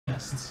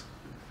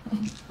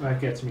That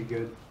gets me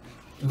good.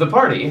 The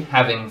party,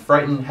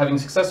 having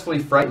successfully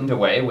frightened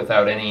away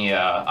without any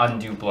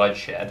undue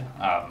bloodshed,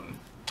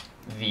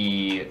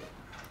 the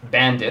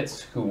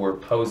bandits who were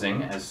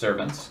posing as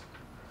servants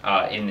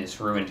in this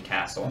ruined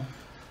castle,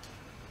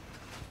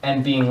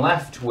 and being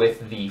left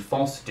with the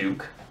false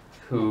duke,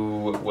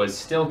 who was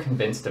still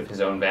convinced of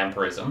his own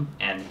vampirism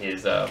and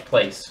his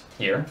place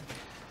here,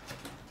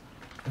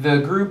 the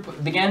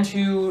group began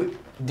to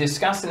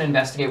discuss and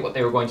investigate what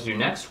they were going to do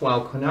next,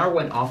 while Quinar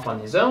went off on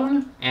his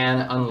own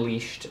and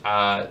unleashed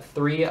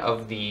 3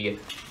 of the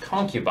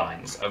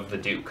concubines of the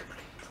Duke.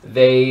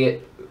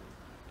 They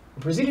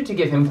proceeded to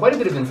give him quite a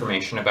bit of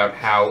information about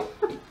how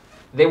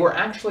they were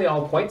actually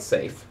all quite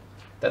safe,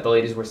 that the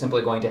ladies were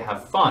simply going to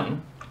have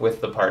fun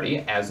with the party,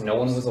 as no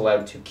one was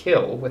allowed to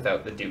kill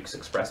without the Duke's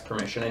express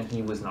permission, and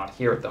he was not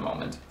here at the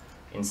moment,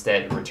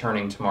 instead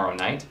returning tomorrow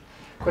night.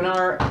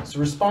 Quinar's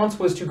response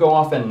was to go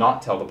off and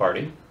not tell the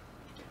party,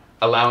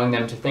 allowing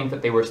them to think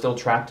that they were still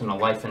trapped in a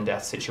life and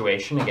death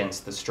situation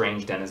against the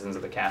strange denizens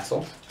of the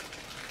castle.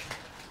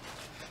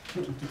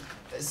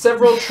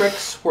 Several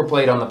tricks were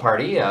played on the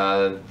party.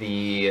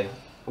 The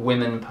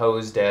women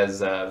posed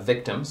as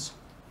victims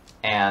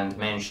and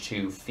managed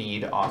to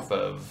feed off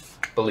of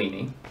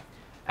Bellini,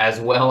 as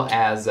well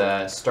as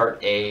start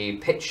a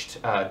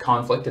pitched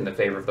conflict in the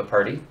favor of the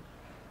party,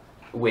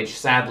 which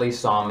sadly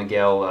saw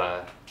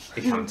Miguel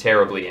become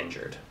terribly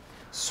injured.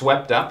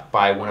 Swept up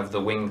by one of the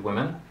winged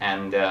women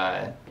and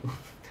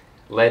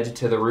led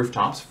to the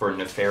rooftops for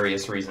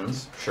nefarious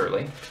reasons,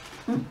 surely.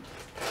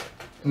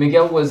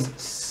 Miguel was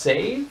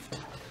saved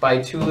by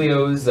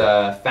Tulio's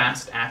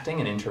fast acting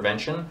and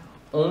intervention,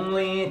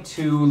 only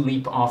to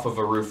leap off of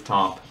a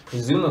rooftop,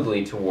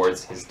 presumably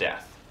towards his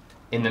death.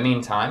 In the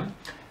meantime,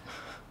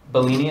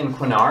 Bellini and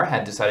Quinar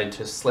had decided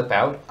to slip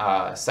out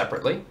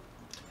separately,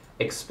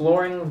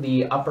 exploring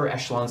the upper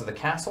echelons of the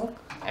castle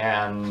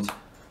and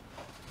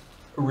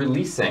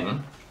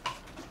releasing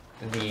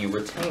the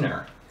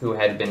retainer who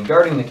had been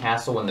guarding the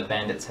castle when the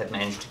bandits had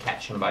managed to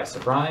catch him by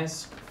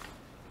surprise,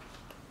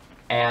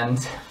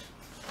 and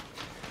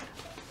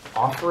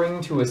offering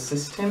to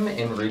assist him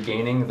in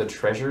regaining the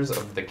treasures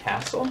of the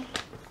castle.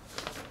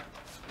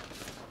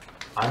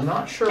 I'm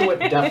not sure what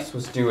Dups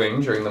was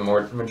doing during the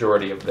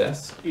majority of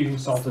this. Eating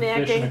salted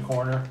fish in a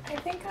corner. I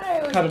think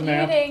I was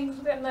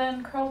eating and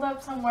then curled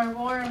up somewhere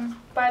warm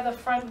by the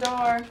front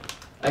door.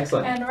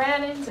 Excellent. And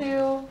ran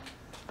into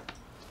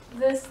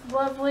this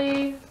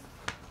lovely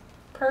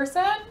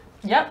person.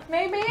 Yep.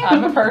 Maybe?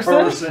 I'm a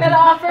person. And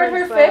offered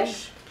her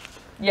fish.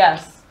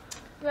 Yes.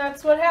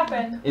 That's what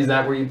happened. Is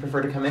that where you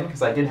prefer to come in?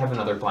 Because I did have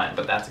another plan,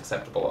 but that's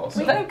acceptable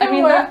also. We can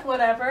go with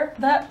whatever.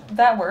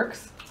 That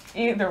works.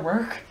 Either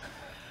work.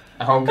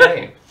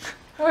 Okay.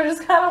 We're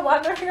just kind of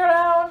wandering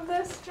around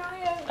this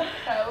giant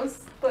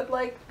house, but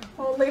like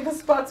only the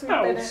spots we've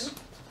been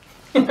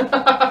in.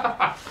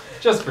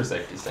 Just for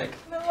safety's sake.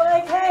 And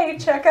like, hey,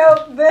 check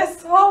out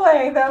this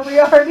hallway that we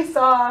already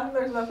saw.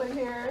 There's nothing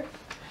here.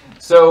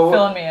 So,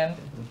 filling me in.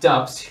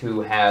 Dups,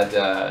 who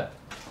had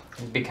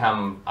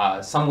become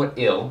somewhat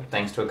ill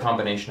thanks to a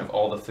combination of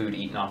all the food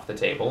eaten off the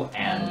table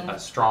and a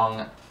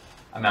strong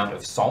amount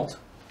of salt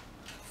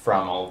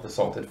from all of the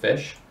salted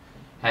fish,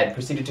 had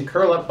proceeded to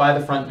curl up by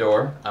the front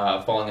door,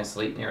 falling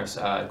asleep near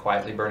a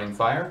quietly burning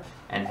fire,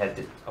 and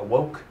had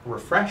awoke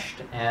refreshed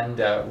and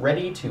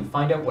ready to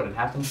find out what had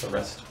happened to the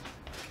rest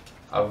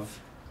of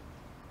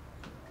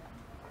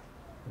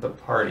the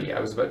party. I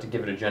was about to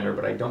give it a gender,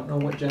 but I don't know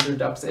what gender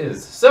Dups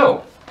is.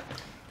 So,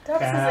 Dups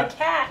is a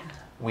cat.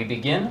 We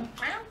begin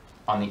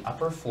on the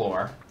upper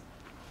floor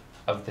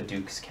of the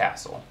Duke's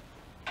castle.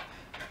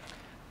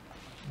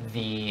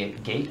 The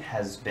gate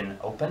has been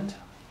opened,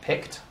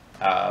 picked,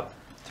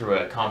 through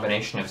a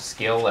combination of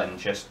skill and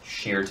just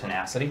sheer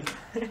tenacity,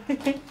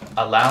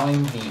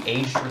 allowing the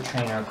aged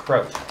retainer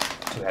Croat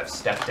to have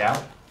stepped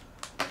out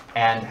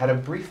and had a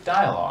brief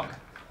dialogue.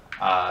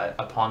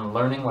 Upon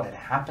learning what had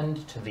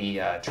happened to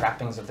the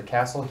trappings of the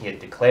castle, he had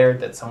declared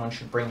that someone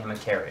should bring him a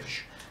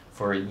carriage,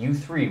 for you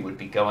 3 would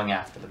be going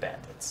after the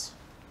bandits.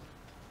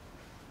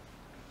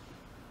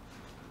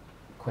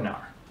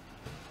 Quinar.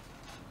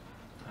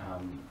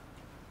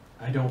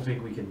 I don't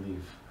think we can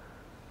leave.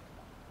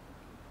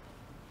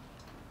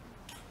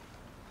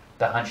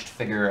 The hunched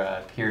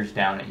figure peers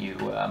down at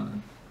you,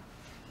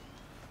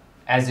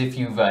 as if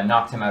you've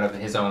knocked him out of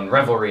his own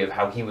revelry of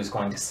how he was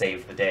going to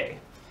save the day.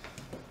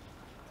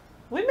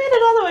 We made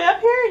it all the way up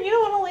here and you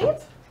don't want to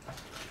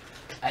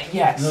leave?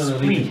 Yes, No,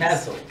 please. leave the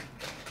castle.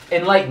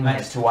 Enlighten me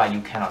as to why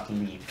you cannot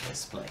leave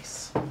this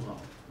place.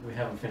 Well, we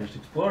haven't finished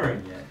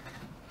exploring yet.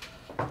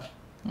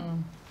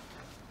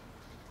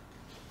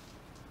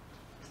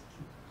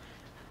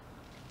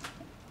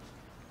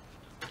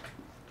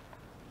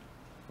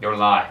 You're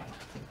lying.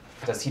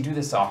 Does he do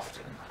this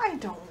often? I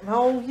don't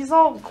know. He's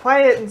all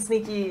quiet and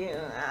sneaky.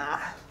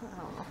 I don't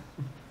know.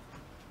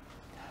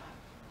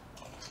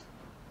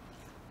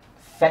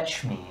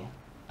 Fetch me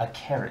a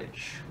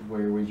carriage.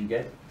 Where would you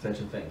get such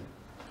a thing?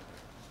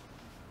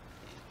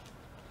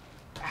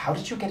 How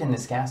did you get in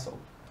this castle?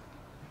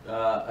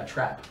 A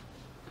trap.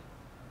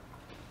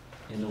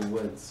 in the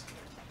woods.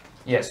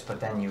 Yes, but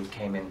then you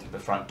came in through the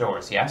front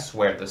doors, yes?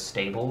 Where the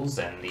stables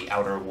and the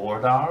outer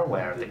ward are,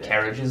 where the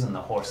carriages and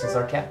the horses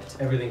are kept?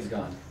 Everything's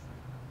gone.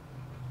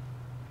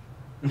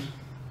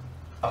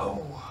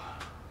 Oh.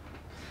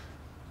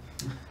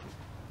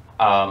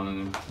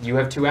 You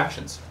have 2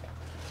 actions.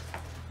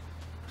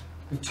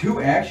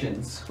 2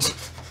 actions?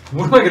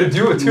 What am I going to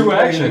do with 2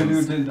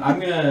 actions?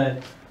 I'm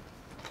gonna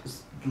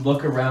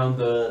look around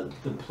the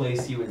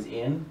place he was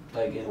in,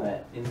 like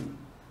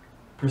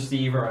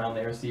perceive around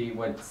there, see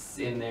what's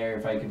in there,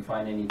 if I can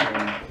find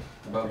anything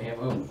about him.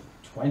 Oh,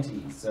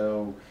 20,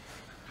 so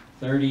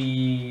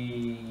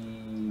 30.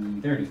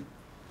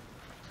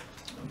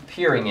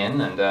 Peering in,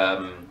 and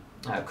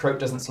Croak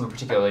doesn't seem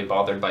particularly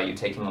bothered by you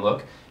taking a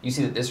look. You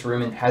see that this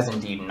room has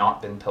indeed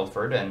not been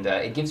pilfered, and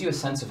it gives you a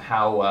sense of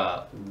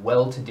how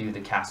well-to-do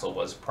the castle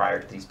was prior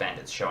to these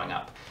bandits showing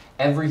up.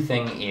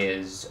 Everything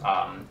is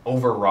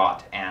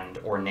overwrought and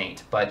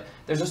ornate, but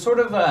there's a sort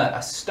of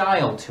a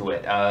style to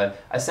it,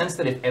 a sense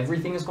that if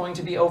everything is going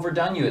to be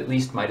overdone, you at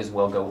least might as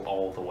well go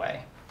all the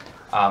way.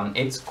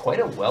 It's quite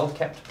a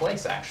well-kept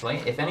place,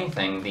 actually. If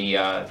anything, the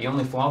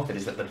only flaw with it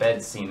is that the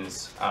bed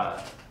seems,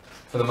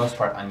 for the most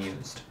part,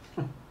 unused.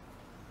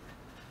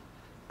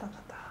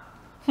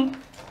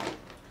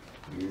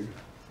 Weird.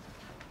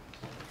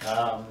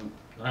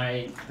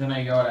 Then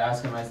I go to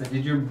ask him, I said,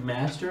 did your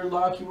master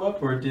lock you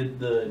up, or did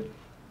the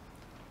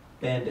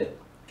bandit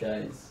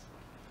guys?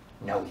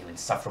 No, you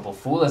insufferable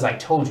fool. As I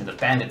told you, the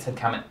bandits had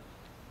come in.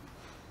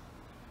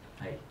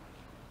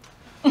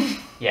 Hey.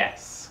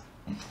 Yes.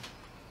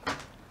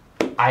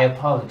 I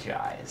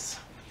apologize.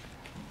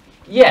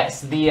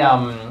 Yes, the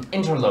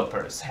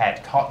interlopers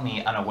had caught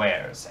me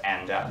unawares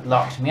and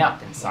locked me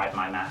up inside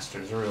my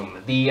master's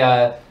room.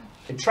 The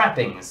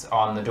trappings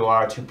on the door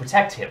are to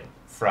protect him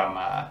from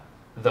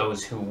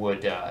those who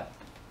would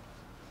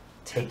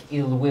take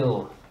ill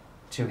will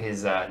to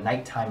his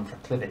nighttime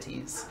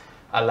proclivities.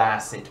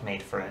 Alas, it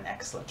made for an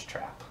excellent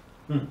trap.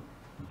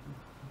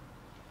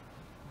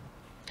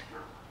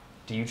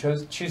 Do you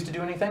choose to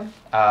do anything?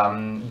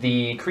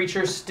 The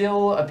creature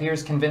still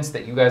appears convinced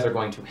that you guys are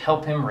going to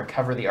help him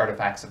recover the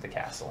artifacts of the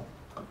castle.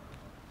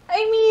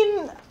 I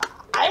mean,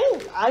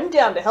 I'm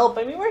down to help.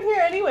 I mean, we're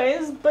here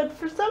anyways, but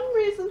for some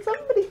reason,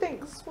 somebody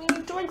thinks we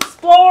need to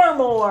explore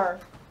more.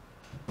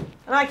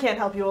 And I can't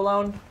help you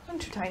alone. I'm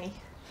too tiny.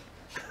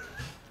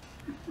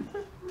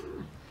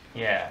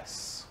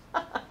 Yes.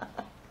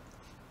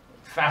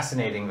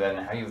 Fascinating,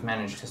 then, how you've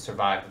managed to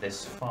survive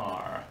this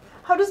far.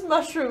 How does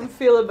Mushroom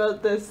feel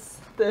about this?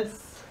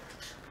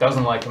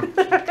 Doesn't like him.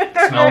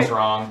 Smells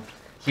wrong.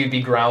 He'd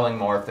be growling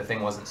more if the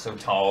thing wasn't so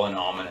tall and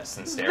ominous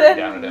and staring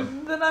down at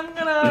him. Then I'm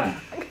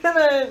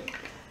gonna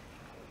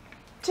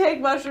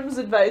take Mushroom's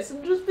advice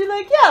and just be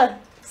like, yeah,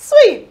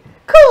 sweet,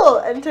 cool,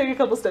 and take a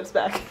couple steps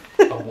back.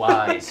 A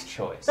wise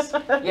choice.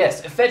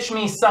 Yes, fetch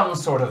me some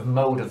sort of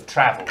mode of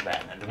travel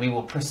then, and we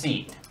will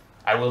proceed.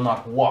 I will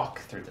not walk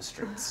through the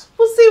streets.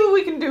 We'll see what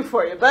we can do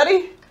for you,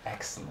 buddy.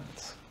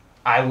 Excellent.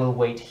 I will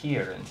wait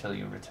here until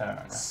you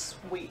return.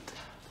 Sweet.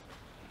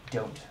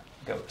 Don't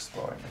go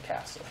exploring the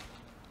castle.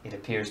 It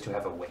appears to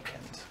have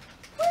awakened.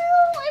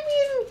 Well, I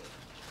mean,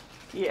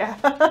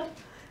 yeah,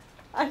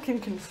 I can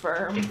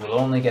confirm. It will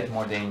only get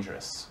more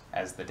dangerous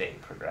as the day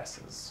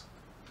progresses.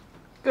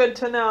 Good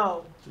to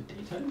know. Is it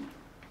daytime?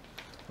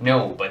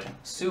 No, but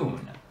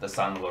soon the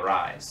sun will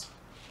rise.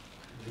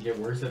 Does it get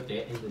worse in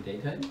the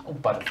daytime? Oh,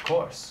 but of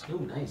course. Oh,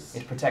 nice.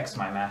 It protects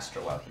my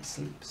master while he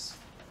sleeps.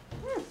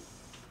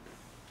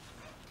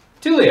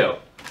 Tulio!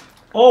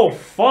 Oh,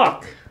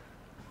 fuck!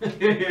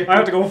 I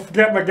have to go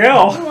get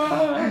Miguel.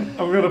 I'm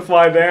gonna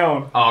fly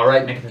down.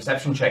 Alright, make a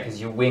perception check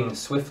as you wing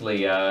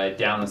swiftly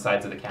down the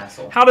sides of the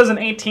castle. How does an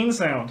 18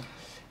 sound?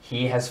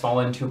 He has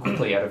fallen too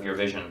quickly out of your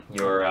vision.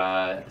 Your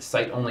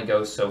sight only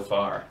goes so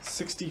far.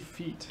 60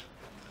 feet.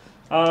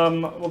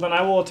 Well, then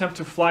I will attempt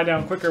to fly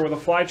down quicker with a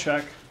fly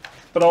check,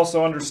 but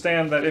also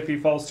understand that if he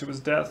falls to his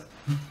death,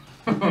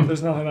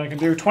 there's nothing I can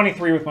do.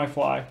 23 with my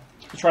fly.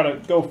 To try to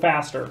go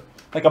faster,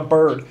 like a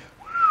bird.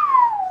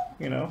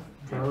 You know?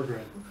 Power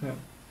grid. Yeah.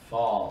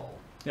 Fall.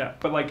 Yeah,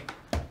 but like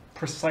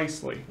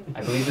precisely.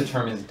 I believe the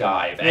term is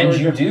dive, and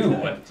you do.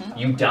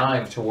 You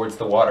dive towards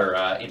the water.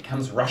 It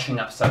comes rushing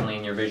up suddenly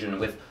in your vision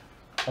with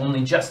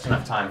only just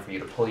enough time for you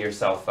to pull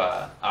yourself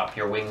up,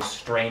 your wings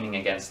straining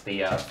against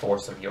the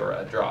force of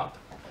your drop.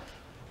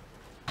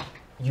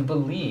 You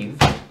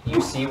believe you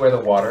see where the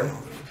water...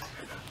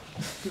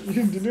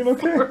 You doing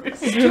okay?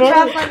 Two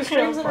Pathfinder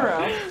streams in a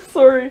row.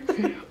 Sorry.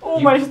 Oh,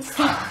 my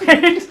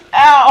side.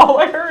 Ow,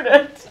 I heard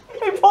it.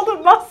 I pulled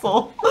a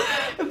muscle.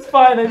 It's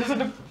fine, I just had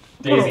to...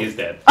 Daisy is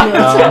dead.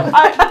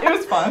 It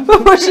was fun.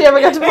 Before she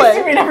ever got to Nice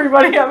to play. meet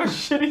everybody. I'm a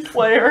shitty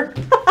player.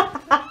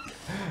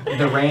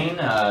 The rain,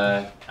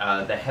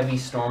 the heavy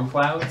storm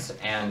clouds,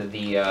 and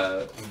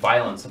the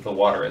violence of the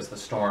water as the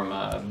storm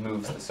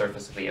moves the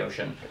surface of the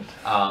ocean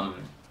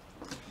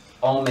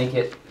all make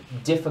it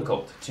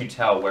difficult to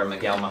tell where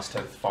Miguel must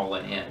have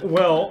fallen in.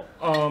 Well,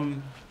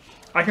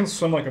 I can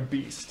swim like a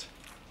beast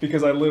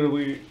because I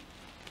literally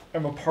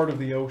am a part of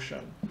the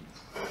ocean.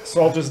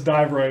 So I'll just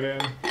dive right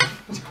in.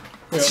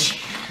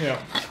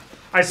 Yeah.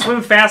 I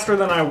swim faster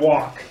than I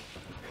walk.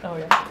 Oh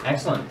yeah.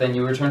 Excellent. Then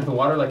you return to the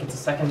water like it's a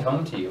second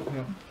home to you.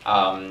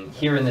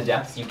 Here in the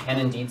depths, you can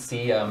indeed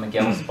see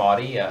Miguel's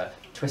body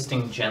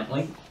twisting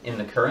gently in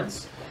the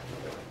currents,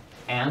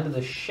 and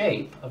the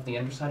shape of the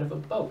underside of a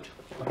boat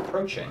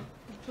approaching.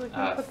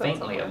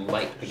 Faintly, a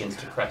light begins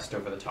to crest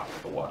over the top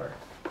of the water.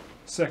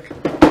 Sick.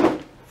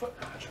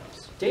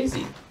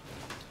 Daisy,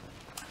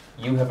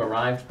 you have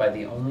arrived by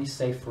the only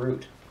safe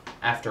route.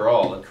 After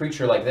all, a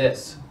creature like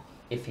this,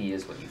 if he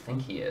is what you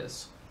think he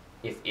is,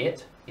 if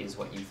it is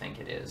what you think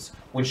it is,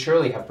 would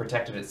surely have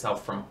protected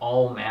itself from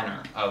all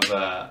manner of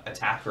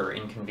attack or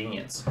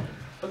inconvenience.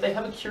 But they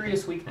have a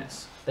curious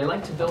weakness. They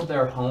like to build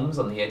their homes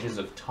on the edges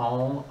of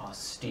tall,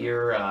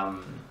 austere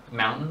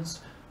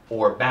mountains,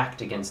 or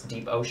backed against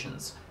deep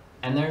oceans.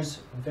 And there's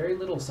very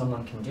little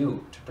someone can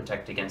do to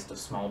protect against a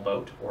small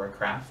boat or a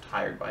craft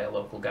hired by a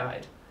local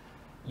guide.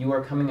 You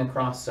are coming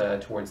across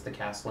towards the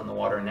castle in the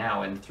water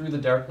now, and through the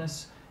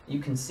darkness, you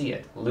can see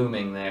it,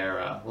 looming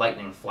there,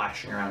 lightning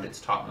flashing around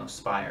its topmost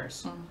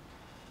spires.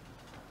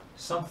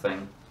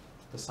 Something,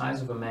 the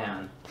size of a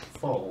man,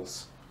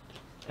 falls,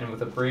 and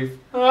with a brief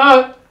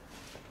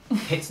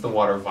hits the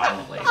water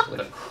violently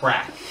with a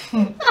crack,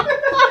 and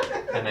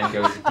then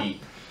goes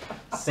deep,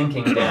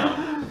 sinking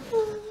down.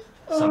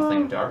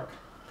 Something dark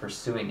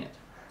pursuing it.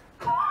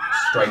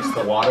 Strikes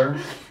the water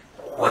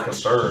like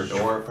a bird,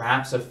 or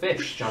perhaps a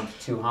fish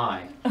jumped too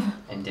high,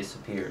 and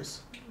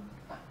disappears.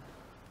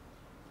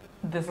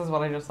 This is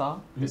what I just saw.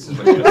 This is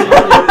what you just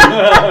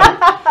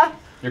saw.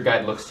 Your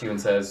guide looks to you and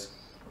says,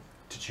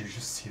 "Did you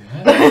just see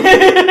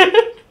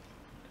that?"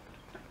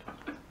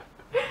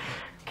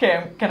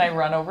 Okay, can I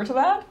run over to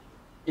that?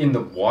 In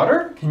the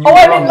water? Can you Oh,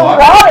 I'm run in the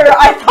water!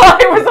 I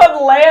thought I was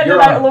on land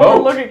You're and on I a was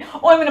boat. looking.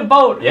 Oh, I'm in a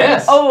boat.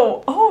 Yes.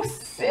 Oh,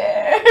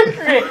 sick.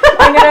 Okay,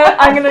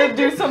 I'm gonna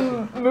do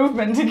some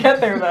movement to get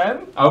there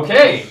then.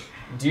 Okay.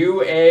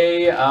 Do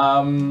a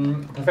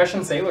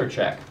profession sailor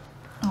check.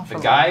 Oh, The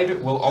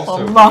guide will also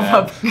for do love that.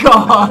 of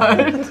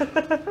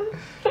God.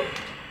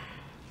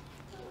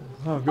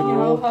 Oh, good Yo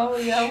roll. ho,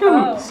 yo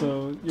ho.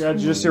 So, yeah,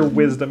 just your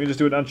wisdom. You just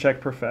do an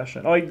unchecked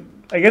profession. Oh,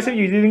 I guess if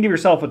you didn't give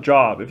yourself a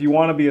job, if you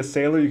want to be a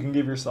sailor, you can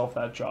give yourself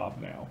that job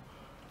now.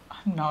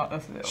 I'm not a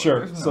sailor. Sure.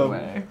 There's no So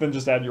way. then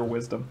just add your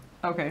wisdom.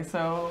 Okay,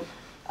 so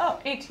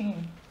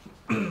 18.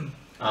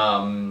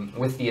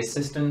 With the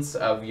assistance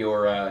of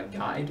your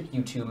guide,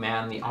 you two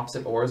man the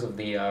opposite oars of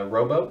the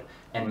rowboat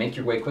and make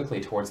your way quickly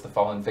towards the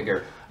fallen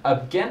figure.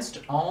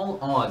 Against all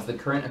odds, the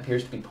current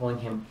appears to be pulling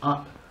him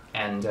up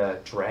and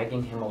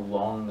dragging him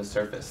along the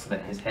surface so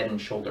that his head and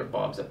shoulder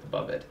bobs up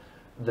above it.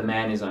 The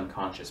man is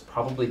unconscious,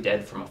 probably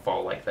dead from a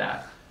fall like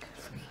that.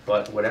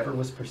 But whatever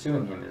was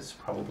pursuing him is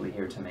probably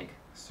here to make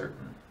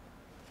certain.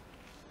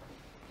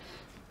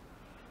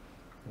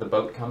 The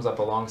boat comes up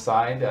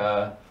alongside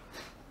a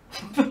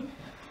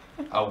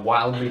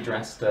wildly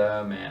dressed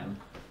man.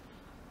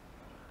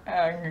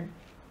 I'm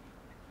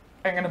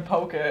gonna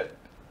poke it.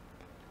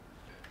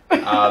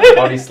 The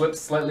body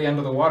slips slightly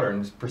under the water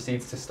and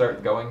proceeds to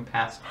start going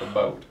past the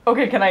boat.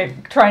 Okay, can I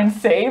try and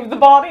save the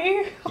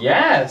body?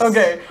 Yes!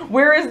 Okay,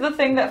 where is the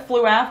thing that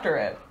flew after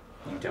it?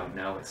 You don't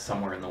know, it's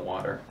somewhere in the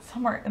water.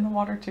 Somewhere in the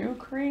water too?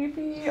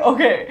 Creepy.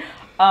 Okay,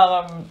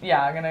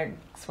 yeah, I'm gonna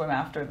swim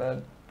after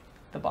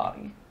the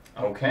body.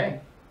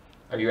 Okay.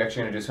 Are you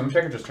actually going to do a swim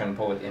check or just trying to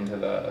pull it into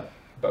the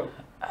boat?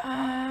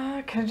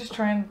 Can I just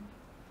try and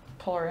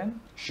pull her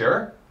in?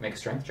 Sure. Make a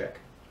strength check.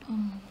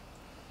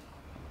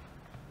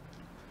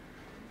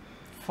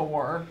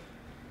 4,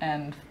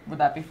 and would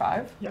that be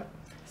 5? Yeah.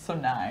 So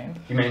 9.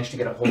 You managed to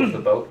get a hold of the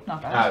boat.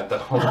 Not bad.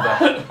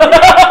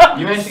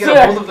 You managed to get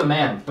a hold of the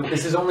man, but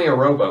this is only a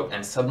rowboat,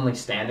 and suddenly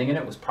standing in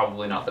it was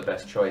probably not the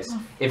best choice.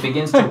 It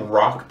begins to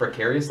rock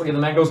precariously, and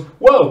the man goes,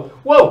 "Whoa,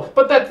 whoa,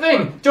 but that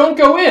thing, don't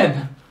go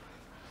in!"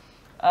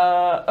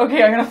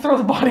 Okay, I'm gonna throw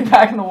the body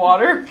back in the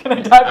water. Can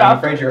I dive I'm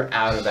after? afraid you're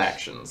out of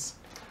actions.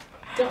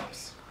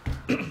 Dubs.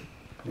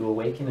 You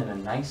awaken in a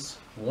nice,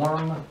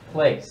 warm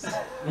place.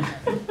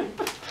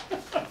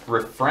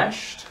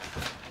 Refreshed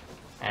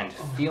and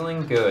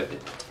feeling good.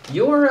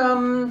 You're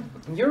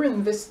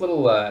in this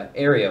little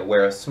area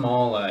where a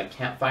small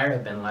campfire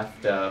had been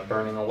left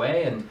burning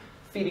away, and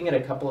feeding it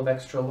a couple of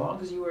extra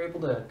logs, you were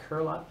able to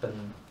curl up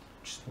and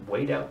just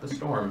wait out the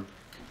storm.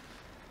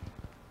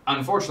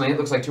 Unfortunately, it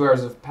looks like 2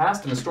 hours have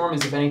passed, and the storm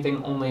is, if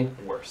anything, only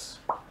worse.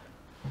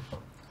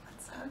 That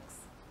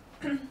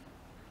sucks.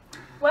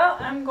 Well,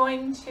 I'm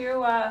going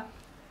to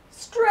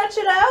stretch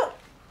it out,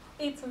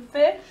 eat some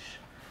fish,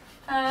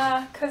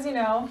 cause you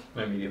know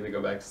Immediately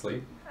go back to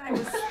sleep.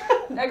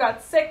 I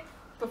got sick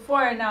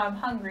before and now I'm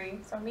hungry,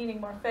 so I'm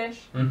eating more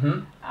fish.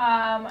 Mm-hmm.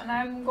 And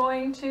I'm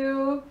going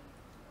to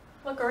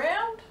look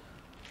around.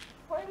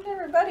 Where did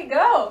everybody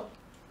go?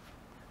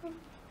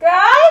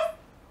 Guys?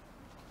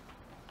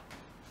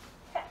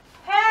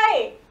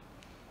 Hey!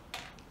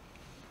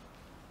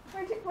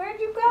 Where'd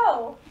you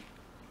go?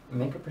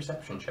 Make a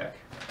perception check.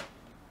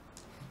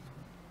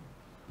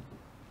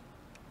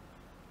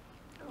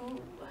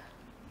 Ooh,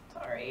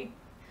 sorry.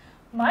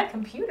 My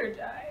computer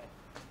died.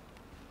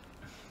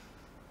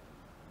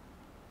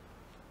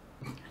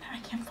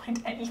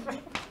 find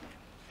anything.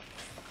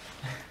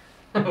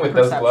 With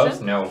those gloves?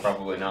 Perception? No,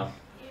 probably not.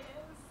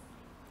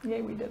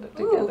 Yay, we did it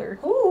together.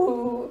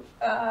 Ooh,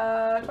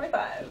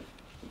 25.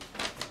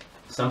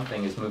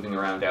 Something is moving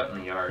around out in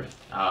the yard.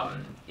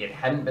 It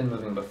hadn't been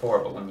moving before,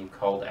 but when you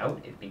called out,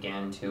 it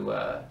began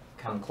to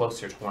come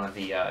closer to one of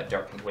the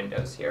darkened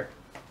windows here.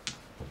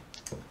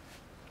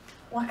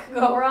 What could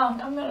go wrong?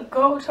 I'm gonna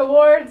go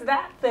towards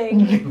that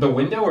thing. The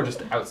window or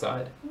just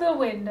outside? The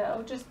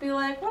window. Just be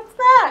like, what's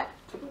that?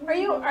 Are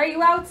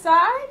you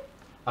outside?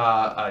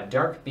 A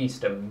dark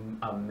beast, a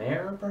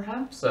mare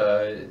perhaps?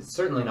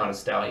 Certainly not a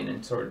stallion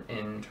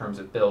in terms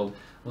of build.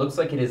 Looks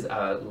like it is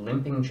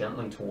limping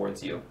gently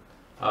towards you.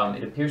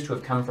 It appears to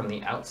have come from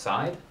the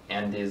outside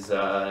and is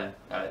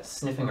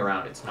sniffing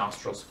around, its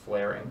nostrils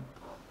flaring.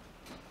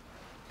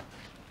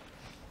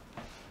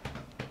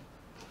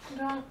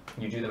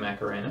 You do the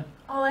Macarena.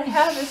 All I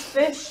have is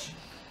fish.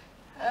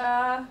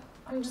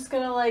 I'm just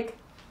gonna like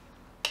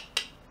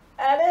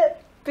at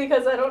it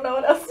because I don't know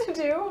what else to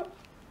do.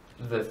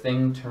 The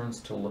thing turns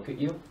to look at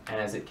you,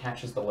 and as it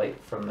catches the light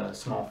from the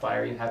small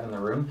fire you have in the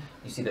room,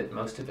 you see that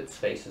most of its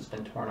face has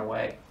been torn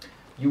away.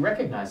 You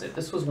recognize it.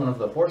 This was one of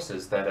the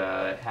horses that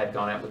had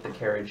gone out with the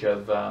carriage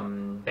of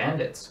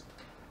bandits.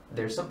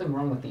 There's something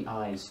wrong with the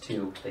eyes,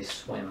 too. They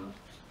swim.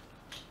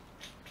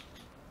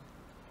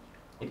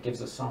 It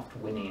gives a soft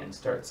whinny and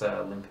starts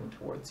limping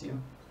towards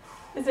you.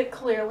 Is it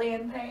clearly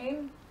in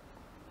pain?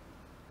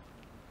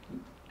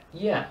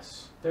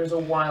 Yes. There's a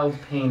wild,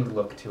 pained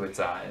look to its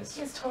eyes.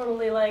 He's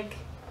totally like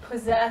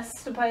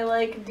possessed by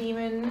like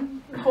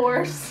demon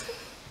horse.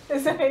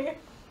 Is it?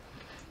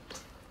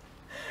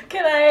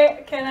 Can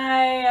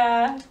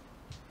I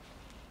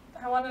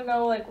want to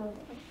know like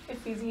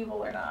if he's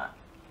evil or not.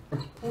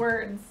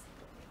 Words.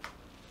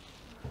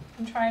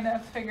 I'm trying to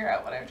figure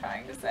out what I'm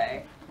trying to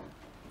say.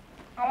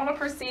 I want to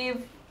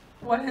perceive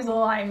what his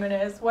alignment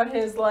is, what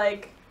his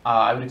like.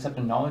 I would accept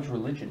a knowledge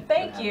religion.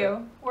 Thank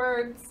you.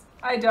 Words.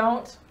 I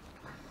don't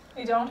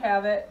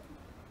have it.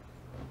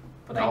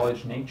 But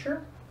Knowledge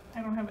nature?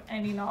 I don't have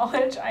any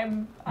knowledge.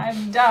 I'm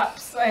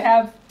DUPS. I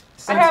have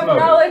Sense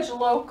motive. knowledge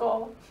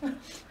local.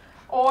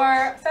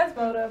 Or sense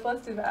motive.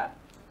 Let's do that.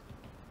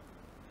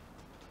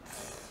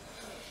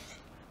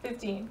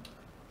 15.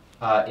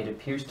 It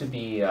appears to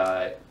be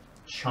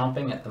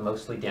chomping at the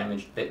mostly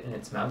damaged bit in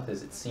its mouth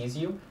as it sees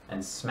you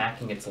and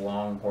smacking its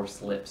long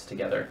horse lips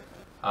together.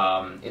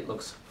 It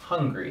looks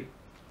hungry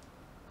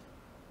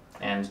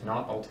and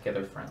not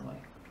altogether friendly.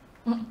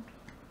 I'm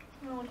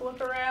gonna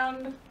look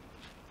around,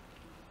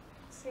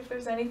 see if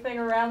there's anything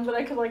around that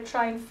I could like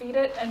try and feed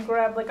it and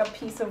grab like a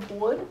piece of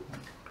wood.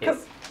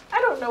 Because I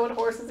don't know what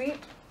horses eat.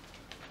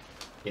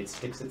 It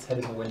sticks its head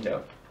in the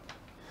window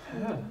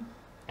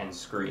and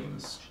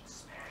screams.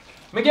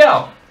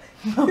 Miguel!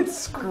 It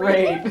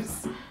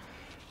scrapes.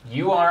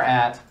 You are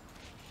at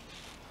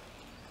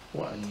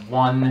What?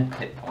 1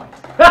 hit point.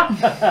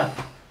 I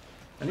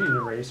need an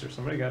eraser.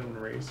 Somebody got an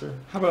eraser.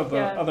 How about the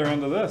Yeah. other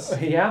end of this?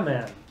 Yeah,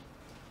 man.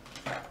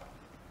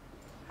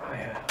 I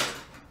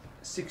have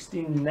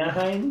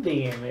 69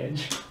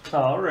 damage.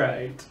 All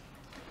right.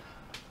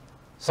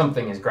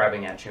 Something is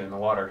grabbing at you in the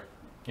water.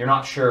 You're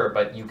not sure,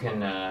 but you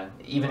can,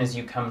 even as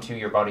you come to,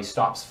 your body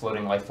stops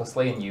floating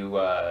lifelessly and you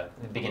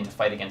begin to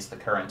fight against the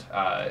current.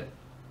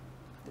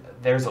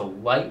 There's a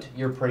light,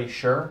 you're pretty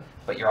sure,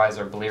 but your eyes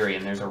are bleary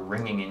and there's a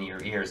ringing in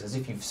your ears as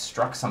if you've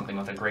struck something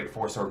with a great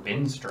force or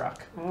been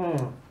struck.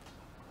 I'm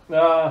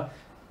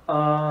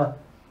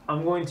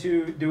going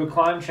to do a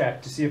climb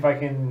check to see if I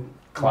can...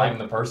 Climb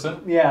the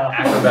person? Yeah.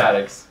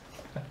 Acrobatics.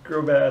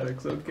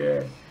 Acrobatics,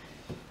 okay.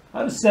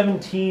 How does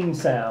 17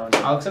 sound?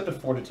 I'll accept a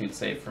fortitude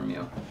save from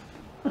you.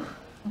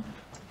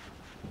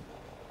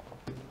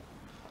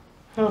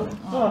 Do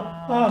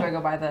I go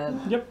by the...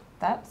 Yep.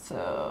 That,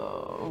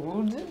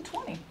 so...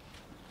 20.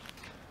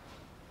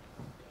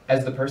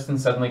 As the person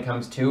suddenly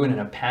comes to and in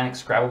a panic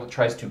scrabble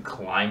tries to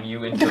climb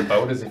you into the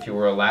boat as if you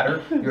were a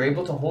ladder, you're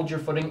able to hold your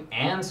footing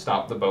and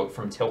stop the boat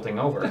from tilting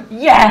over.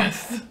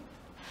 Yes!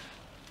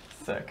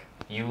 Sick.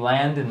 You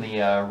land in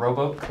the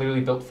rowboat,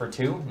 clearly built for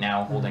 2,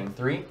 now holding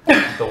 3.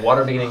 The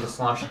water beginning to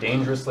slosh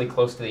dangerously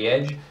close to the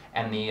edge,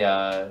 and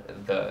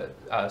the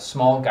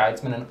small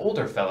guidesman, an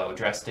older fellow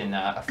dressed in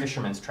a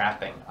fisherman's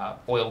trapping,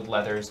 oiled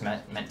leathers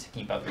meant to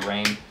keep out the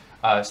rain,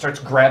 starts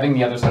grabbing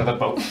the other side of the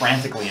boat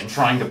frantically and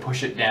trying to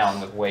push it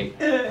down with weight.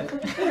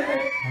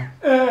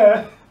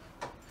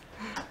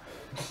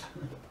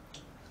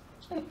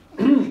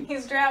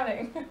 He's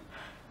drowning.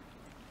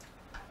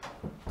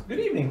 Good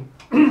evening.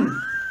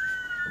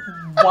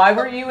 Why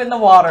were you in the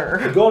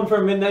water? Going for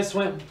a midnight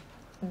swim.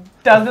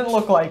 Doesn't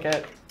look like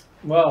it.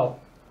 Well,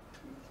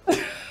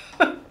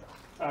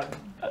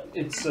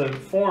 it's a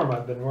form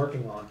I've been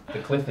working on. The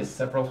cliff is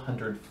several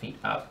hundred feet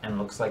up and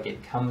looks like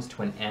it comes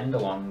to an end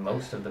along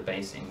most of the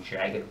base in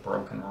jagged,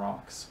 broken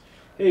rocks.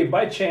 Hey,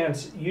 by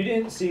chance, you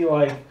didn't see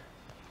like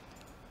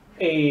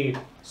a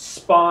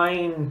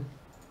spine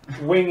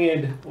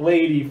winged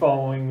lady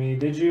following me,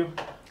 did you?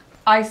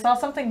 I saw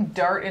something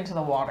dart into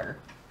the water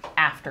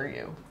after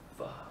you.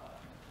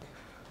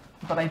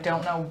 but I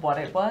don't know what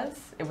it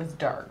was. It was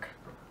dark.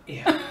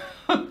 Yeah.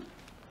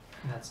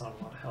 That's not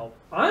a lot of help.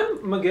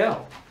 I'm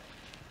Miguel.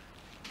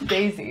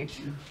 Daisy.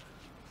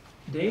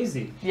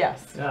 Daisy.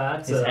 Yes.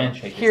 That's His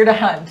handshake. Here to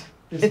hunt.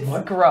 Is It's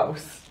what?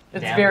 gross.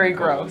 It's Damn very cold.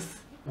 gross.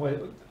 Wait,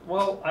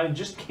 well, I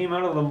just came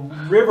out of the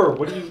river.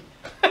 What do you...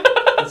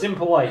 It's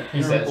impolite. He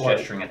You're says, impolite.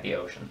 gesturing at the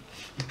ocean.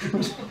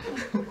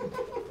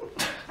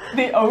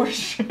 The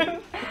ocean.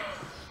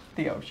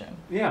 The ocean.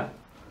 Yeah,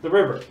 the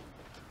river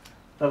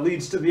that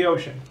leads to the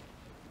ocean.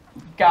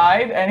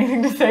 Guide,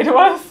 anything to say to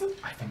us?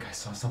 I think I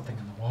saw something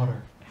in the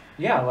water.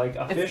 Yeah, like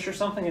a fish or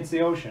something. It's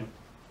the ocean.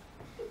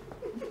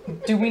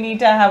 Do we need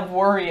to have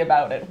worry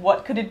about it?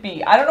 What could it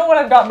be? I don't know what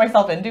I've gotten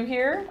myself into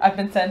here. I've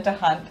been sent to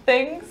hunt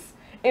things.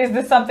 Is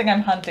this something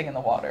I'm hunting in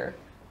the water?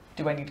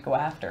 Do I need to go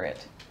after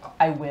it?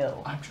 I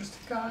will. I'm just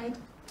a guide.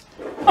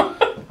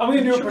 I'm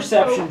gonna do a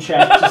perception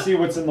check to see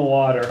what's in the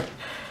water.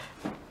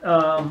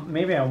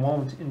 Maybe I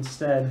won't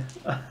instead.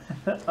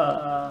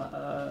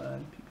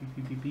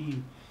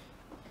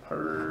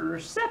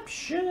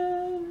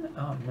 Perception.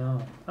 Oh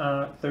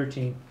no.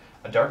 13.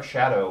 A dark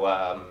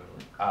shadow,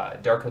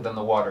 darker than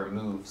the water,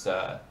 moves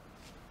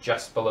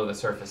just below the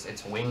surface,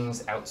 its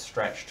wings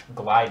outstretched,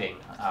 gliding,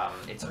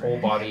 its whole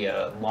body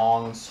a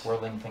long,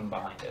 swirling thing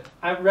behind it.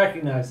 I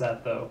recognize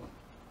that though.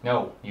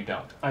 No, you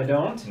don't. I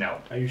don't? No.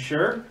 Are you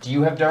sure? Do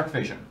you have dark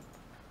vision?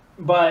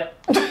 But,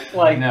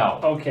 like, No.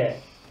 Okay.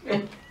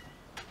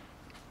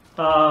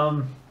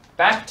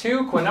 Back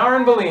to Quinar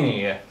and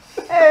Bellini.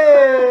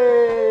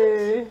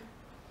 Hey!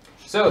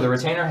 So the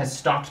retainer has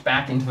stalked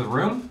back into the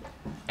room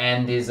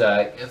and is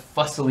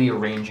fussily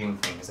arranging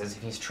things as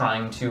if he's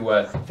trying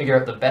to figure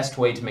out the best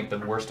way to make the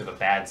worst of a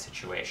bad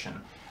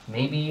situation.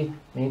 Maybe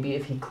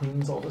if he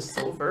cleans all the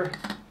silver,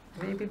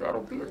 maybe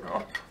that'll be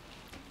enough.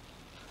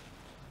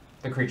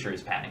 The creature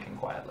is panicking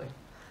quietly.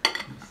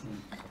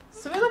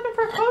 So we're looking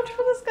for a coach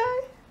for this guy?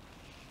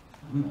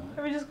 I'm Or not.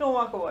 are we just gonna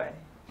walk away?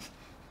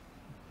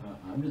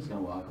 I'm just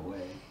gonna walk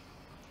away.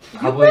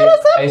 Probably, brought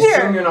us up I assume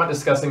here. you're not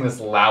discussing this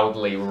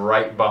loudly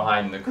right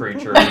behind the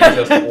creature who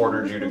just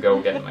ordered you to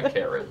go get in the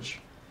carriage.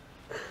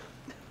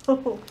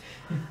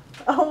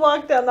 I'll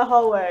walk down the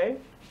hallway.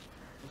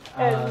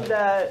 And,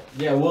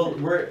 Yeah, well,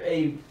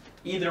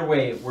 either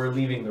way, we're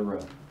leaving the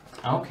room.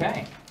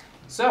 Okay,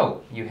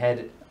 so you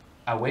head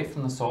away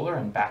from the solar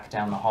and back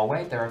down the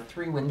hallway. There are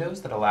 3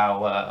 windows that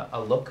allow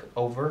a look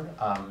over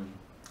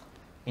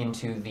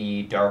into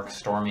the dark,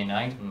 stormy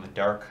night and the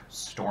dark,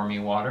 stormy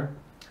water.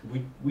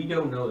 We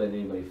don't know that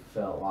anybody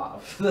fell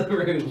off the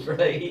roof,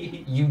 right?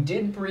 You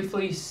did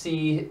briefly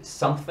see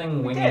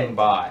something winging did.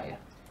 by.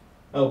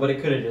 Oh, but it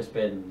could have just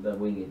been the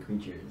winged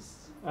creatures.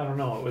 I don't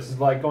know. It was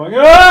like going,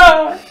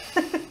 ah!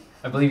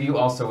 I believe you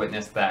also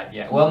witnessed that,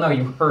 yeah. Well, no,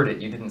 you heard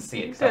it. You didn't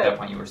see it, because at Good. that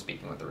point you were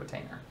speaking with the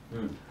retainer.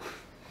 Mm.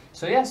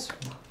 So yes,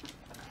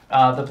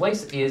 the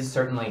place is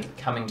certainly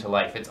coming to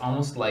life. It's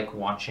almost like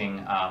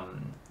watching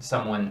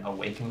someone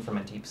awaken from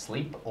a deep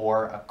sleep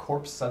or a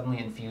corpse suddenly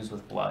infused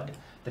with blood.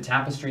 The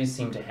tapestries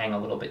seem to hang a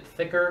little bit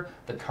thicker,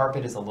 the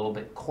carpet is a little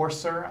bit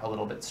coarser, a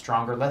little bit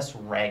stronger, less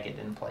ragged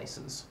in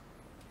places.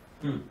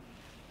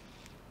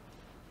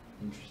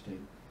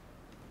 Interesting.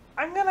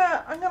 I'm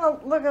gonna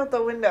look out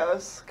the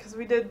windows, because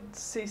we did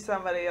see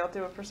somebody. I'll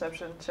do a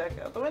perception check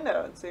out the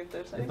window and see if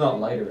there's anything It's not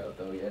lighter out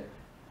though yet.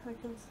 I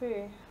can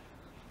see.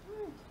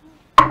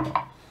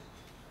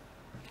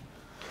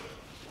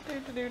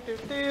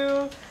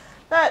 Do.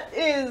 That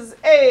is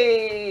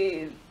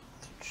a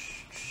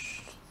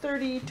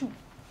 32.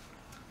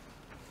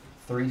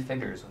 3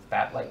 figures with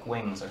bat-like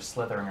wings are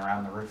slithering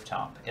around the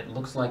rooftop. It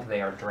looks like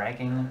they are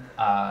dragging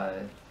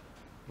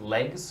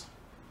legs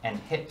and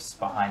hips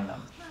behind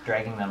them,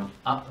 dragging them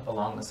up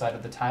along the side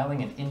of the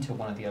tiling and into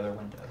one of the other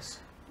windows.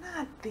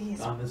 Not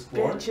these On this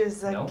floor?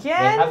 bitches No, they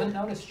again. haven't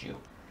noticed you.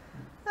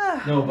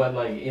 No, but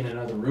like in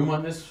another room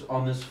on this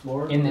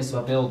floor? In this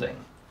Level? building,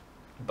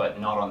 but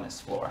not on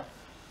this floor.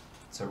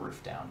 It's a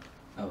roof down.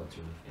 Oh, it's a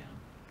roof down.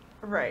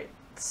 Right.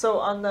 So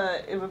on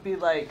the, it would be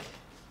like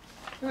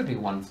It would be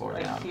 1 floor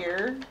down.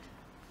 here,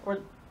 or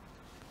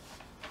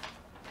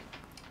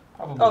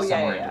Probably Oh, yeah,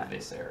 somewhere yeah, into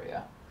this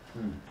area.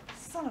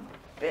 son of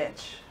a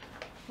bitch.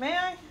 May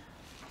I?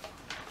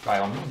 By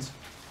all means.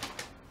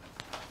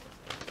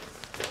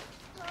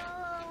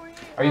 We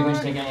Are you going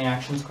to take any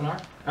actions,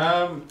 Quinar?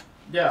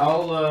 Yeah,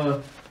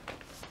 I'll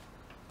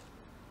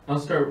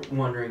start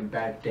wandering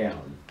back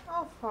down.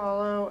 I'll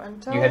follow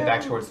until You head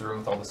back towards the room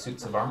with all the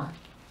suits of armor?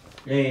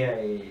 Yeah.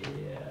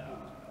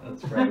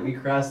 That's right. We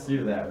crossed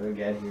through that. We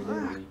got here,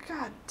 didn't we?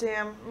 God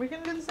damn. We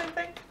gonna do the same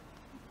thing?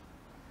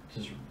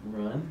 Just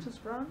run? Just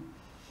run?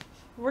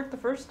 Worked the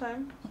first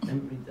time.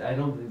 I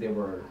don't think they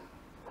were.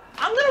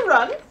 I'm gonna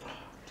run.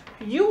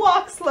 You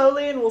walk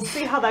slowly and we'll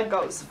see how that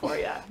goes for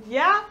you.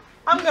 Yeah?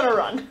 I'm gonna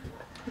run.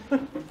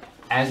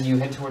 As you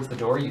head towards the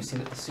door, you see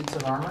that the suits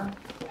of armor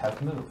have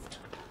moved.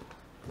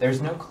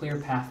 There's no clear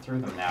path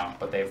through them now,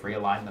 but they've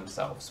realigned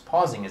themselves,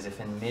 pausing as if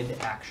in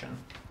mid-action.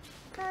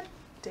 God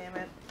damn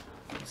it.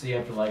 So you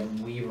have to like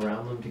weave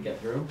around them to get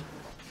through?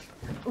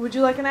 Would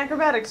you like an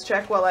acrobatics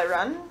check while I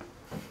run?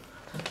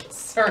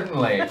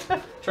 Certainly.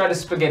 Try to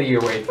spaghetti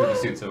your way through the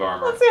suits of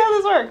armor. Let's see how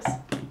this works.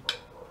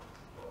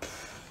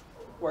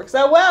 Works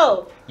out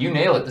well. You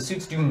nail it. The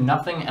suits do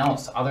nothing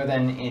else other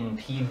than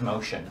impede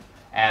motion.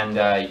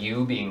 And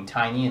you, being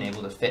tiny and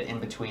able to fit in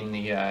between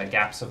the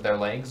gaps of their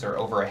legs or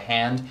over a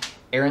hand,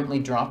 errantly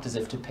dropped as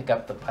if to pick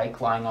up the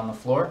pike lying on the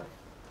floor,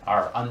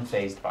 are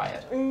unfazed by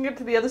it. I'm gonna get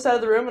to the other side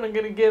of the room and I'm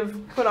gonna give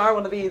Quinnar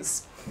one of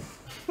these.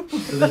 So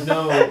there's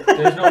no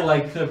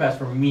like clear paths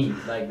for me.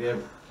 Like they're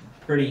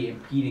pretty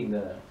impeding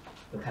the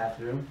path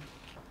through.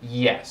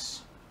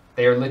 Yes.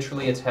 They are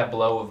literally a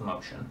tableau of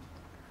motion.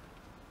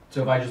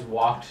 So if I just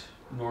walked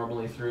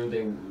normally through,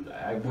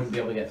 I wouldn't be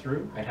able to get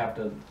through. I'd have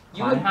to.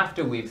 You would have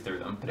to weave through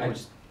them, but it would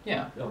just,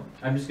 yeah. Oh,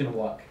 I'm just gonna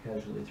walk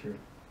casually through.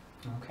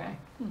 Okay.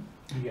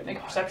 Make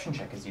a perception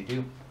check as you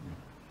do.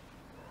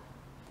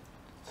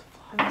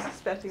 I'm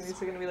suspecting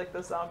these are gonna be like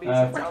the zombies.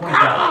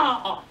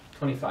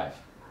 25.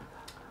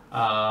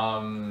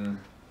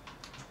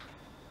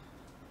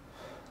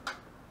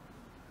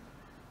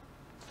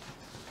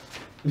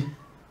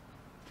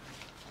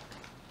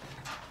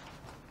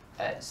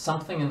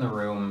 Something in the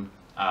room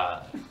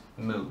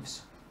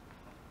moves.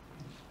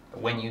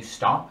 When you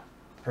stop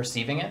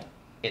perceiving it,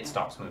 it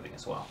stops moving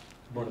as well.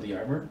 One of the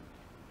armor?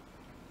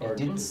 It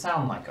didn't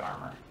sound like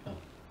armor. Oh.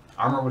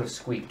 Armor would have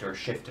squeaked or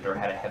shifted or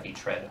had a heavy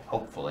tread,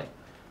 hopefully.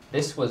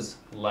 This was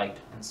light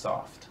and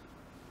soft.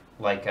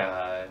 Like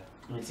It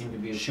seemed to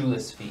be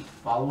shoeless feet.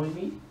 following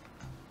me?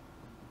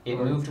 It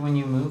moved when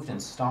you moved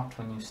and stopped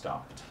when you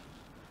stopped.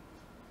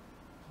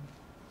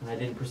 And I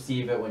didn't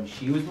perceive it when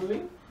she was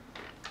moving?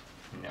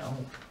 No.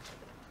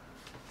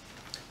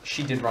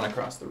 She did run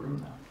across the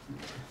room, though.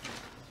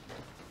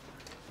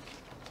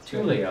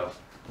 Tulio,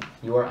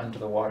 you are under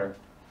the water.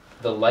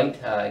 The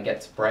light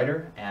gets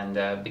brighter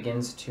and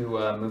begins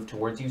to move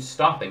towards you,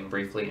 stopping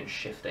briefly and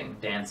shifting,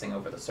 dancing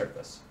over the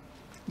surface.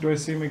 Do I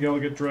see Miguel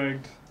get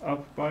dragged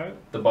up by it?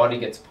 The body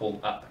gets pulled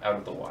up out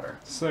of the water.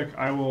 Sick.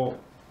 I will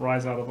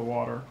rise out of the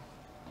water.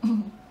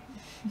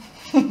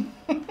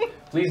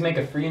 Please make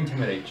a free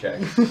intimidate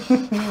check.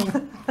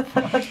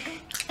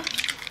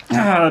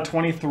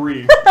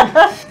 23.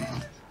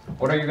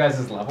 What are your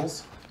guys'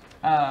 levels?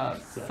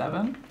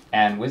 7.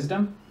 And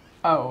wisdom?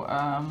 Oh,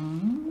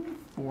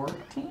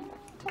 14?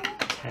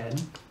 10.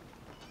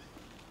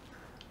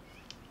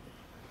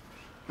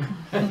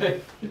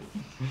 You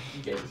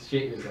guys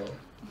shit yourself.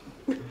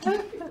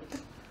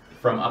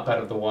 From up out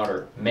of the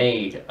water,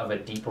 made of a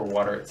deeper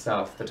water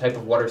itself, the type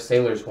of water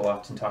sailors will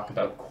often talk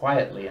about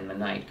quietly in the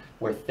night,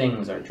 where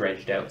things are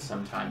dredged out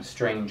sometimes,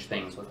 strange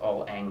things with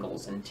all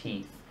angles and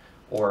teeth,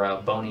 or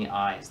bony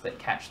eyes that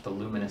catch the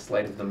luminous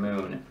light of the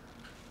moon.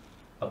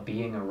 A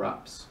being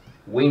erupts,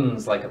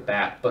 wings like a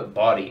bat, but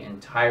body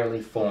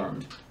entirely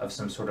formed of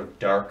some sort of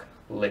dark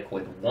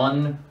liquid,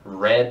 one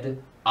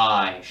red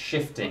eye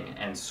shifting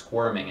and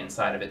squirming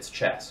inside of its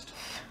chest.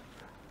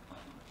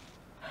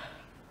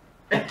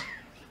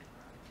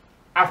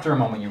 After a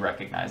moment, you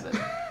recognize it.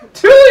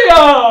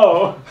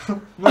 Tulio!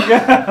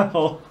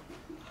 Miguel!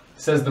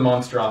 Says the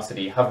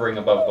monstrosity, hovering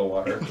above the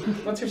water.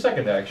 What's your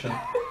second action?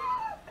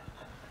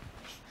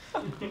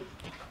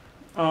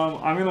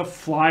 I'm gonna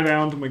fly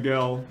down to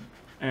Miguel,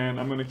 and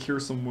I'm gonna cure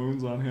some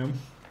wounds on him.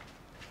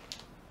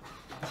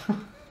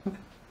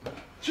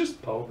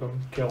 Just poke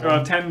him, kill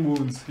him. 10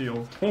 wounds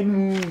healed.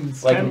 10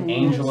 wounds. Like 10 an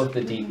angel wounds. of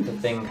the deep, the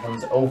thing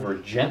comes over,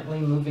 gently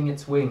moving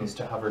its wings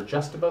to hover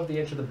just above the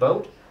edge of the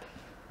boat,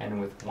 and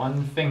with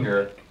one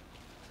finger,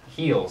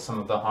 heal some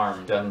of the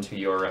harm done to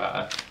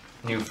your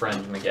new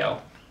friend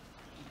Miguel.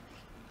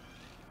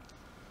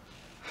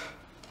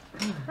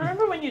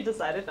 Remember when you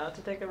decided not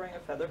to take a ring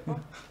of feather fall?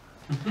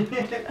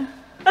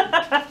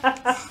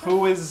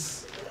 Who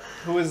is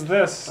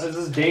this? This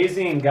is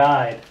Daisy and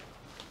Guide.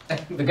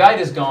 The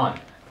guide is gone.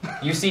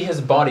 You see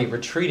his body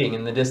retreating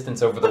in the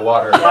distance over the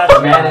water. The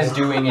man is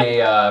doing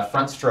a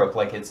front stroke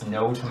like it's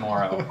no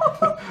tomorrow.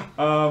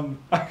 I'm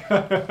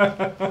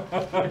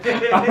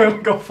gonna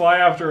go fly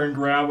after and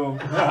grab him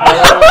out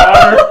of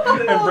the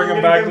water and bring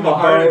him back to the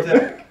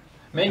boat.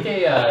 Make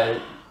a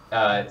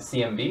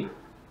CMB.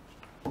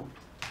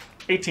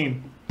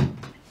 18.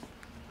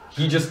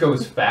 He just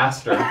goes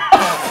faster.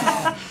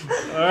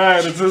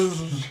 Alright, it's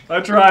his. I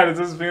tried, it's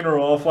his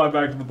funeral. I'll fly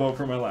back to the boat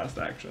for my last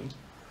action.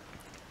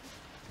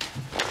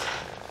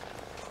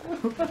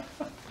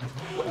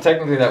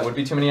 Technically, that would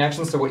be too many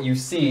actions, so what you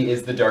see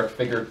is the dark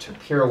figure to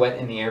pirouette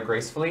in the air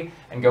gracefully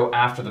and go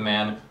after the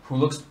man, who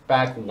looks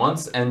back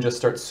once and just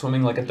starts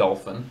swimming like a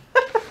dolphin.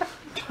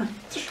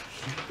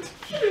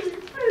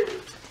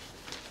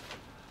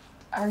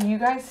 Are you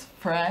guys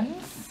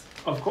friends?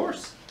 Of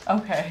course.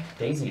 Okay.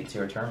 Daisy, it's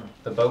your turn.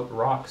 The boat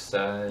rocks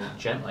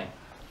gently.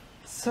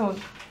 So,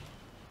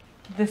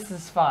 this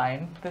is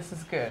fine. This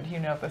is good. You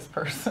know this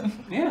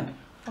person. Yeah.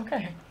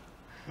 Okay.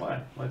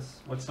 What?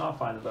 What's not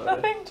fine about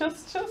Nothing,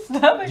 just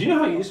nothing. it? Do you know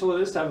how useful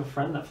it is to have a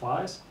friend that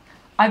flies?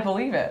 I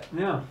believe it.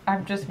 Yeah.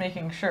 I'm just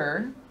making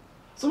sure.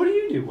 So what do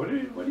you do? Why are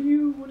you?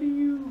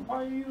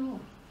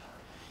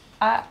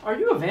 Are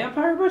you a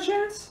vampire by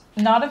chance?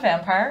 Not a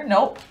vampire.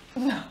 Nope.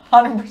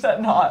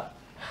 100% not.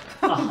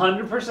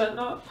 100%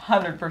 not?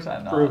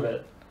 100% not. Prove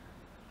it.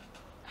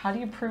 How do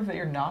you prove that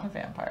you're not a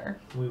vampire?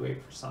 We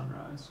wait for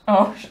sunrise.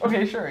 Oh,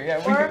 okay, sure.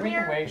 Yeah, we Or a can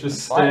mirror. wait.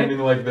 Just Fine. standing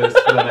like this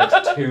for the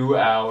next 2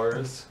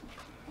 hours.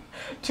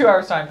 2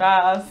 hours time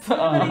pass.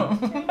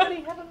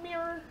 Anybody have a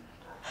mirror?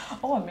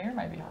 Oh, a mirror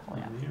might be helpful.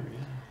 Yeah.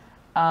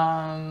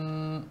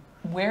 Yeah.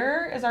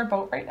 Where is our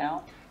boat right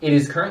now? It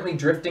is currently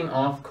drifting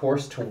off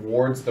course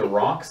towards the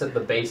rocks at the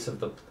base of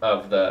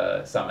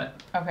the summit.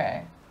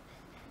 Okay.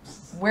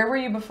 Where were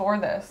you before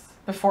this?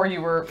 Before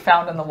you were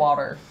found in the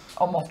water,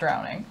 almost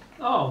drowning.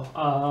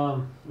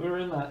 Oh, we were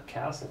in that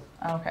castle.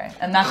 Okay,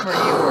 and that's where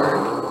you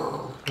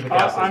were. The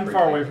castle's I'm pretty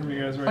far big. away from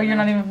you guys right Oh, you're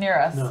now. not even near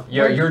us. No.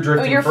 Yeah, you're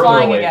drifting you're further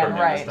flying away again, from me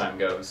right. as time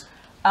goes.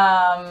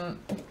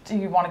 Do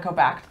you want to go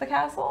back to the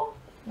castle?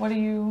 What do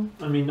you?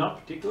 I mean, not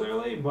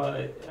particularly,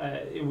 but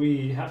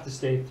we have to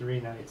stay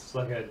 3 nights. It's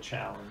like a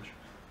challenge.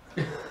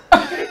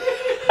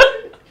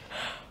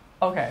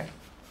 Okay.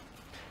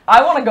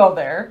 I want to go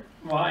there.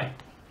 Why?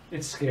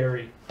 It's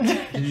scary.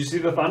 Did you see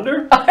the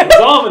thunder? It's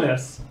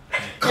ominous.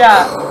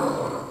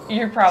 Yeah.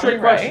 You're probably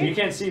Trick question. You right.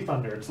 can't see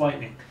thunder. It's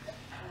lightning.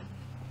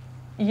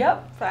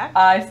 Yep. Fact.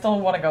 I still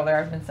want to go there.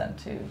 I've been sent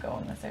to go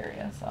in this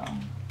area, so.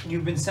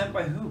 You've been sent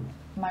by who?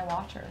 My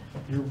watcher.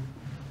 Your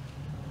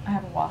I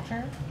have a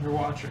watcher.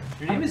 watcher.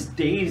 Your name is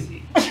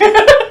Daisy.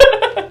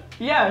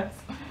 Yes.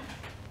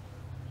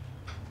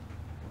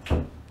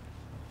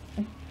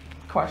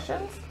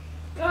 Questions?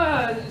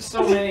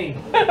 So many.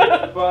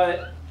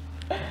 But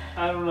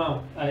I don't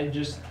know. I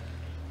just.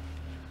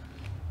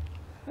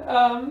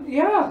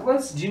 Yeah.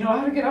 Do you know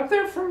how to get up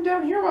there from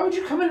down here? Why would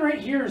you come in right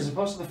here as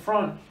opposed to the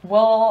front?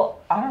 Well,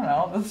 I don't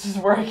know. This is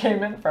where I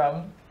came in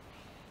from.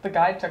 The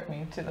guide took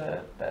me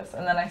to this,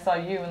 and then I saw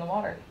you in the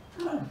water.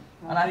 Oh,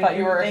 And I thought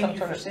you were thank some you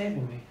sort for of-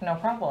 saving me. No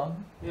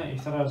problem. Yeah, you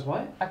thought I was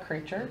what? A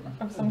creature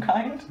of some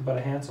kind? But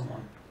a handsome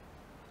one.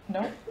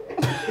 Nope.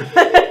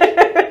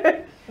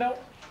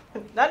 Nope.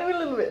 Not even a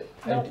little bit.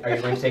 Nope. Are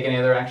you going to take any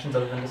other actions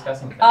other than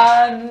discussing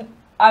things?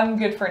 I'm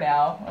good for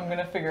now. I'm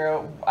gonna figure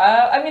out.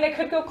 I mean, I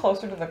could go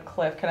closer to the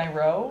cliff. Can I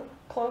row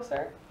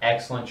closer?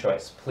 Excellent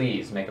choice.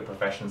 Please make a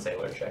profession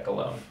sailor check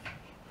alone.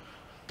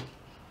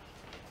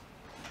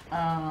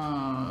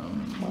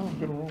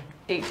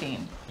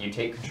 18. You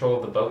take control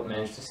of the boat and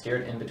manage to steer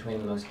it in between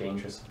the most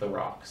dangerous of the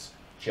rocks.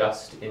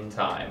 Just in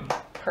time.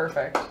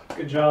 Perfect.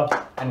 Good job.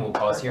 And we'll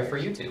pause here for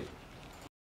you two.